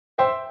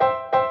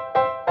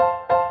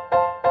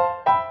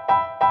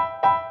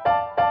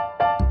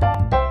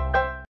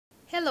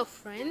Hello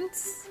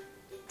friends,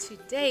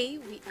 today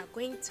we are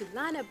going to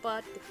learn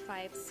about the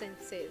five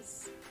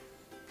senses.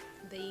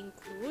 They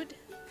include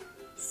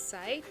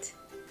sight,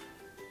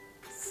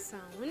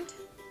 sound,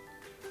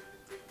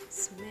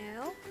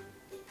 smell,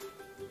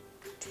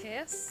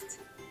 taste,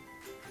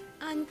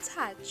 and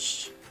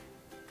touch.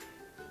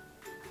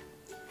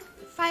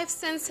 The five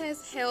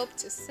senses help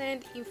to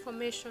send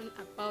information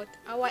about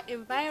our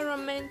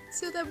environment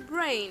to the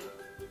brain,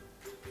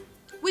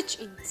 which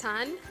in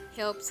turn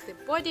helps the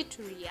body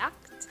to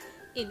react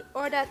in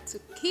order to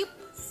keep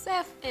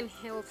safe and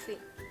healthy.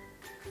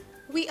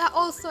 We are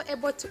also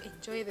able to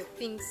enjoy the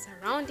things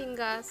surrounding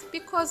us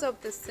because of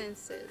the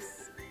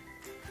senses.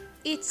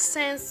 Each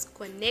sense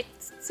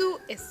connects to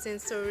a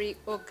sensory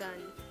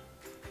organ.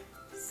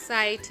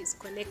 Sight is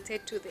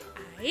connected to the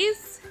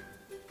eyes,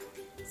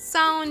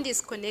 sound is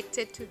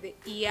connected to the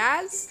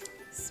ears,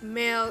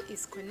 smell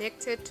is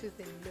connected to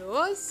the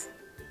nose,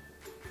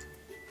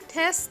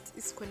 taste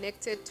is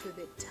connected to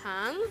the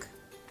tongue,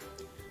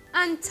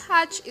 and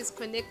touch is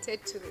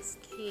connected to the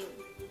skin.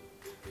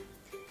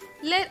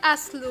 Let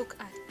us look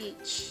at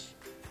each.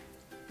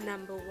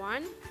 Number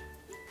 1,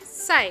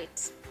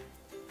 sight.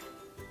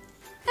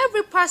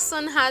 Every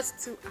person has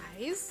two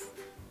eyes.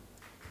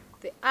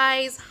 The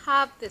eyes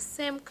have the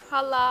same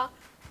color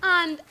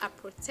and are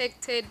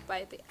protected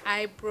by the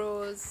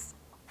eyebrows,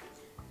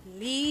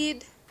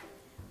 lid,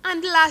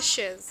 and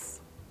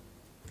lashes.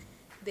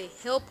 They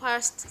help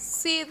us to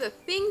see the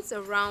things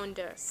around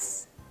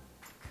us.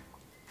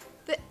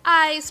 The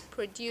eyes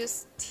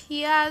produce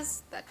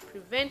tears that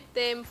prevent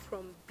them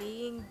from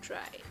being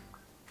dry.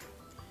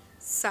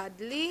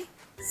 Sadly,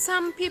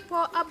 some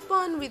people are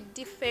born with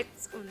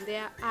defects on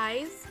their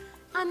eyes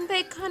and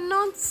they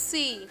cannot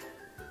see.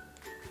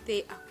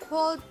 They are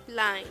called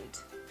blind.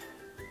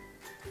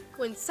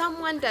 When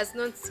someone does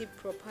not see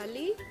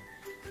properly,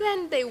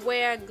 then they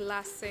wear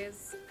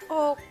glasses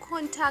or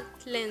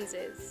contact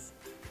lenses.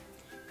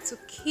 To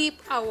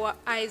keep our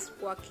eyes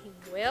working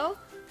well,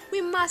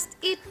 we must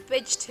eat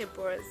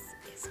vegetables,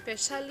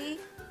 especially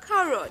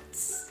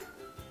carrots.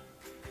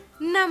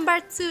 Number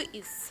 2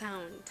 is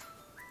sound.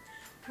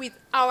 With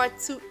our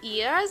two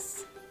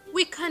ears,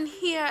 we can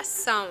hear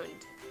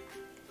sound.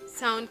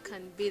 Sound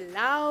can be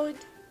loud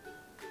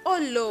or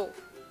low,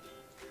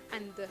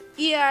 and the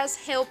ears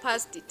help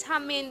us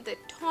determine the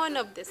tone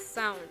of the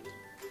sound.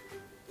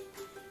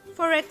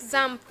 For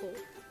example,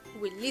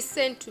 we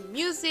listen to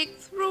music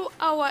through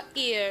our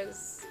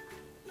ears.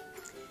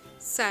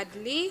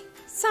 Sadly,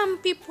 some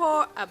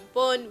people are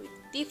born with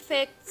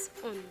defects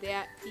on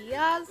their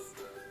ears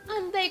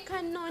and they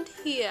cannot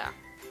hear.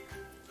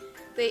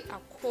 They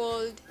are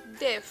called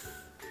deaf.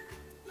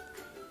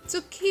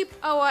 To keep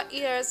our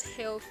ears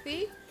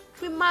healthy,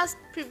 we must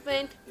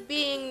prevent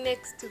being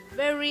next to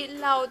very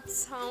loud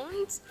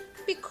sounds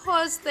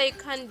because they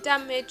can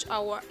damage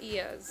our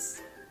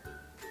ears.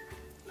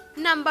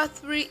 Number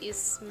 3 is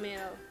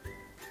smell.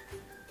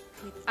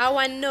 With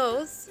our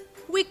nose,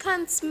 we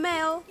can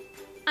smell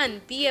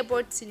and be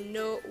able to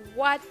know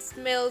what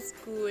smells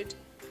good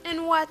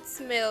and what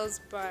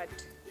smells bad.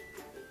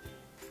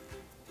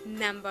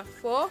 Number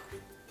 4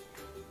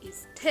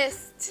 is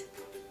taste.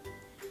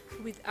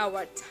 With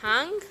our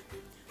tongue,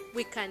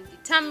 we can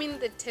determine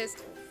the taste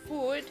of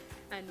food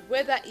and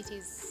whether it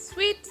is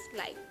sweet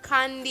like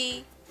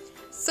candy,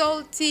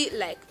 salty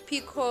like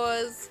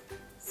pickles,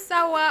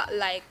 sour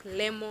like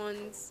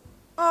lemons,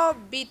 or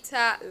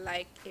bitter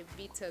like a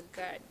bitter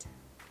gourd.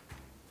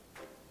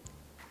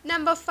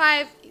 Number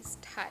 5 is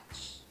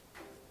touch.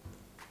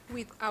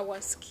 With our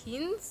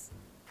skins,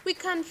 we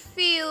can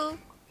feel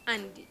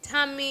and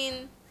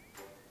determine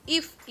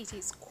if it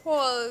is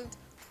cold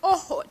or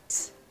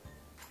hot.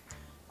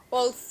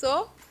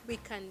 Also, we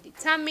can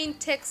determine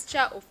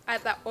texture of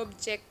other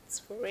objects,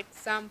 for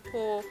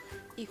example,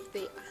 if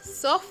they are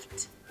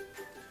soft,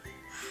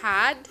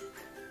 hard,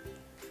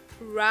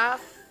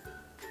 rough,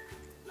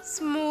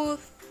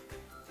 smooth,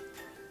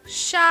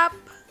 sharp,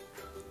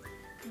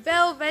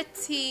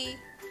 velvety,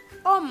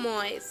 or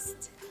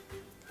moist.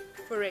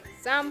 For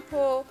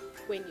example,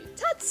 when you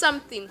touch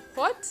something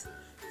hot,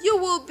 you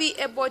will be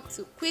able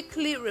to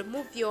quickly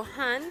remove your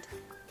hand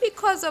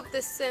because of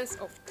the sense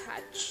of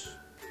touch.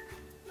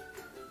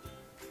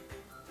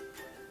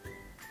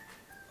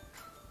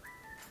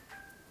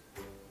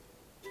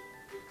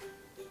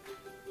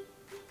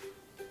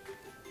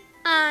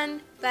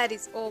 And that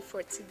is all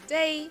for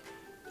today.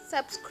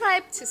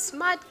 Subscribe to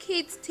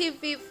SmartKids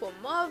TV for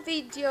more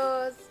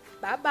videos.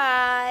 Bye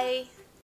bye.